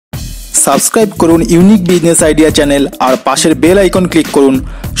Subscribe করুন unique business idea channel আর পাশের bell icon click করুন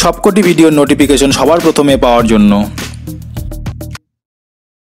সবকটি ভিডিওর নোটিফিকেশন সবার প্রথমে পাওয়ার জন্য।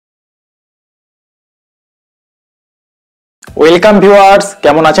 ওয়েলকাম ভিউয়ার্স,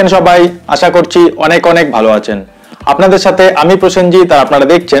 কেমন আছেন সবাই? আশা করছি অনেক অনেক ভালো আছেন। আপনাদের সাথে আমি প্রসেনজিৎ আর আপনারা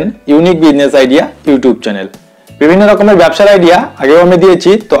দেখছেন unique business idea YouTube channel. বিভিন্ন রকমের ব্যবসার আইডিয়া আগেও আমি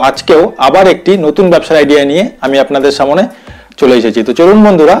দিয়েছি, তো আজকেও আবার একটি নতুন ব্যবসার আইডিয়া নিয়ে আমি আপনাদের সামনে চলে এসেছি। তো চলুন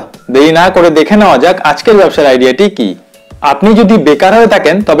বন্ধুরা, দেরি না করে দেখে নেওয়া যাক আজকের ব্যবসার আইডিয়াটি কি। আপনি যদি বেকার হয়ে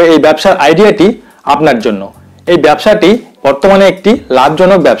থাকেন তবে এই ব্যবসার আইডিয়াটি আপনার জন্য। এই ব্যবসাটি বর্তমানে একটি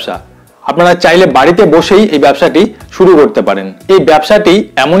লাভজনক ব্যবসা। আপনারা চাইলে বাড়িতে বসেই এই ব্যবসাটি শুরু করতে পারেন। এই ব্যবসাটি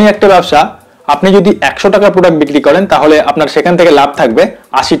এমনই একটা ব্যবসা, আপনি যদি 100 টাকার প্রোডাক্ট বিক্রি করেন তাহলে আপনার সেখান থেকে লাভ থাকবে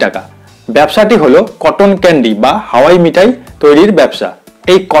 80 টাকা। ব্যবসাটি হলো কটন ক্যান্ডি বা হাওয়াই মিঠাই তৈরির ব্যবসা।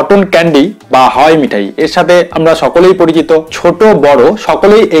 এই কটন ক্যান্ডি বা হাওয়াই মিঠাই এর সাথে আমরা সকলেই পরিচিত। ছোট বড়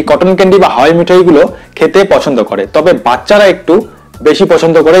সকলেই এই কটন ক্যান্ডি বা হাওয়াই মিঠাইগুলো খেতে পছন্দ করে, তবে বাচ্চারা একটু বেশি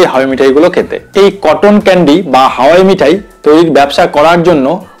পছন্দ করে এই হাওয়াই মিঠাইগুলো খেতে। এই কটন ক্যান্ডি বা হাওয়াই মিঠাই তৈরির ব্যবসা করার জন্য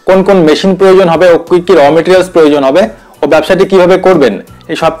কোন কোন মেশিন প্রয়োজন হবে ও কি কি র মেটেরিয়ালস প্রয়োজন হবে ও ব্যবসাটি কিভাবে করবেন,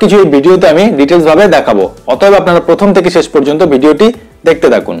 এই সবকিছু এই ভিডিওতে আমি ডিটেইলস ভাবে দেখাবো। অতএব আপনারা প্রথম থেকে শেষ পর্যন্ত ভিডিওটি দেখতে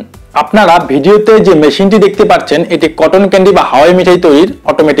থাকুন। আপনারা ভিডিওতে যে মেশিনটি দেখতে পাচ্ছেন এটি কটন ক্যান্ডি বা হাওয়াই মিঠাই তৈরির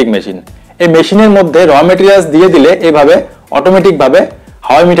অটোমেটিক মেশিন। এই মেশিনের মধ্যে র মেটেরিয়ালস দিয়ে দিলে এভাবে অটোমেটিক ভাবে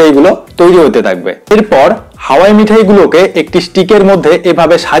হাওয়াই মিঠাইগুলো তৈরি হতে থাকবে। এরপর হাওয়াই মিঠাইগুলোকে একটি স্টিকের মধ্যে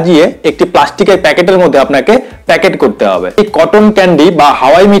এভাবে সাজিয়ে একটি প্লাস্টিকের প্যাকেটের মধ্যে আপনাকে প্যাকেট করতে হবে। এই কটন ক্যান্ডি বা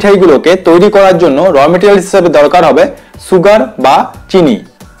হাওয়াই মিঠাইগুলোকে তৈরি করার জন্য র মেটেরিয়ালস হিসেবে দরকার হবে সুগার বা চিনি,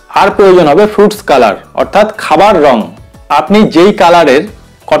 আর প্রয়োজন হবে ফ্রুটস কালার অর্থাৎ খাবার রং। আপনি যেই কালারের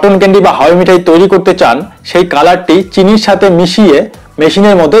কটন ক্যান্ডি বা হাওয়াই মিঠাই তৈরি করতে চান সেই কালারটি চিনির সাথে মিশিয়ে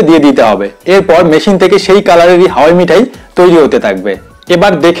মেশিনের মধ্যে দিয়ে দিতে হবে। এরপর মেশিন থেকে সেই কালারেরই হাওয়াই মিঠাই তৈরি হতে থাকবে।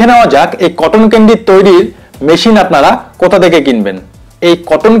 এবার দেখে নেওয়া যাক এই কটন ক্যান্ডি তৈরির মেশিন আপনারা কোথা থেকে কিনবেন। এই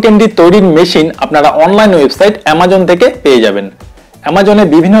কটন ক্যান্ডি তৈরির মেশিন আপনারা অনলাইন ওয়েবসাইট অ্যামাজন থেকে পেয়ে যাবেন। অ্যামাজনে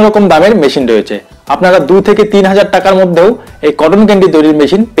বিভিন্ন রকম দামের মেশিন রয়েছে, আপনারা 2 থেকে 3 হাজার টাকার মধ্যেও এই কটন ক্যান্ডি তৈরির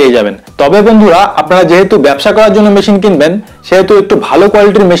মেশিন পেয়ে যাবেন। তবে বন্ধুরা, আপনারা যেহেতু ব্যবসা করার জন্য মেশিন কিনবেন সেহেতু একটু ভালো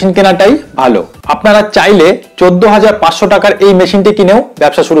কোয়ালিটির মেশিন কেনাটাই ভালো। আপনারা চাইলে 14,500 টাকার এই মেশিনটি কিনেও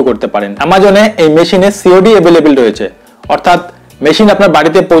ব্যবসা শুরু করতে পারেন। অ্যামাজনে এই মেশিনে সিওডি অ্যাভেলেবেল রয়েছে, অর্থাৎ মেশিন আপনার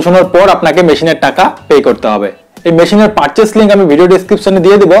বাড়িতে পৌঁছানোর পর আপনাকে মেশিনের টাকা পে করতে হবে। এই মেশিনের পারচেস লিংক আমি ভিডিও ডেসক্রিপশনে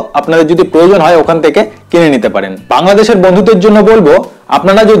দিয়ে দেবো, আপনাদের যদি প্রয়োজন হয় ওখান থেকে কিনে নিতে পারেন। বাংলাদেশের বন্ধুদের জন্য বলবো,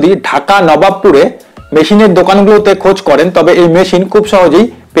 আপনারা যদি ঢাকা নবাবপুরে মেশিনের দোকানগুলোতে খোঁজ করেন তবে এই মেশিন খুব সহজেই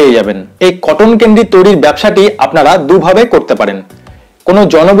পেয়ে যাবেন। এই কটন ক্যান্ডি তৈরির ব্যবসাটি আপনারা দুভাবে করতে পারেন। কোনো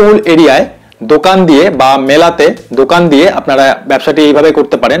জনবহুল এরিয়ায় দোকান দিয়ে বা মেলাতে দোকান দিয়ে আপনারা ব্যবসাটি এইভাবে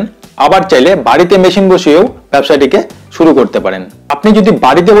করতে পারেন। আবার চাইলে বাড়িতে মেশিন বসিয়েও ব্যবসাটিকে শুরু করতে পারেন। আপনি যদি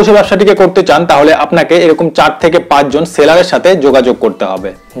বাড়িতে বসে ব্যবসাটিকে করতে চান তাহলে আপনাকে এরকম 4 থেকে 5 জন সেলারের সাথে যোগাযোগ করতে হবে,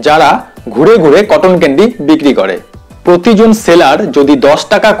 যারা ঘুরে ঘুরে কটন ক্যান্ডি বিক্রি করে। প্রতিজন সেলার যদি 10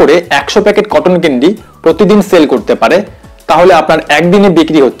 টাকা করে 100 প্যাকেট কটন ক্যান্ডি প্রতিদিন সেল করতে পারে তাহলে আপনার একদিনে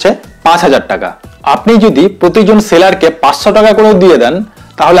বিক্রি হচ্ছে 5,000 টাকা। আপনি যদি প্রতিজন সেলারকে 500 টাকা করে দিয়ে দেন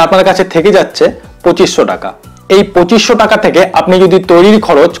তাহলে আপনার কাছে থেকে যাচ্ছে 2500 টাকা। এই 2500 টাকা থেকে আপনি যদি তৈরির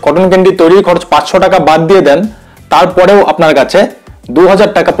খরচ, কটন ক্যান্ডি তৈরির খরচ 500 টাকা বাদ দিয়ে দেন, তারপরেও আপনার কাছে 2000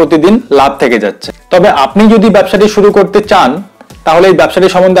 টাকা প্রতিদিন লাভ থেকে যাচ্ছে। তবে আপনি যদি ব্যবসাটি শুরু করতে চান তাহলে এই ব্যবসাটি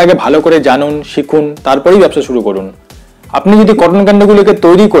সম্বন্ধে আগে ভালো করে জানুন, শিখুন, তারপরেই ব্যবসা শুরু করুন। আপনি যদি কটন ক্যান্ডিগুলোকে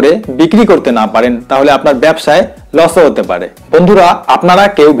তৈরি করে বিক্রি করতে না পারেন তাহলে আপনার ব্যবসায় লসও হতে পারে। বন্ধুরা, আপনারা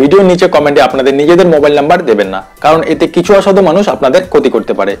কেউ ভিডিওর নিচে কমেন্টে আপনাদের নিজেদের মোবাইল নাম্বার দেবেন না, কারণ এতে কিছু অসাধু মানুষ আপনাদের ক্ষতি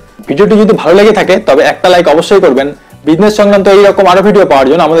করতে পারে। ভিডিওটি যদি ভালো লেগে থাকে তবে একটা লাইক অবশ্যই করবেন। বিজনেস সংক্রান্ত এইরকম আরো ভিডিও পাওয়ার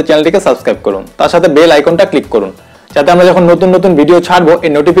জন্য আমাদের চ্যানেলটিকে সাবস্ক্রাইব করুন, তার সাথে বেল আইকনটা ক্লিক করুন, যাতে আমরা যখন নতুন নতুন ভিডিও ছাড়বো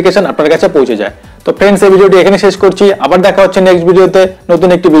এই নোটিফিকেশন আপনার কাছে পৌঁছে যায়। তো ফ্রেন্ডস, এই ভিডিওটি এখানে শেষ করছি। আবার দেখা হচ্ছে নেক্সট ভিডিওতে নতুন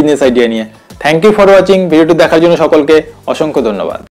একটি বিজনেস আইডিয়া নিয়ে। Thank you for watching. ভিডিওটি দেখার জন্য সকলকে অসংখ্য ধন্যবাদ।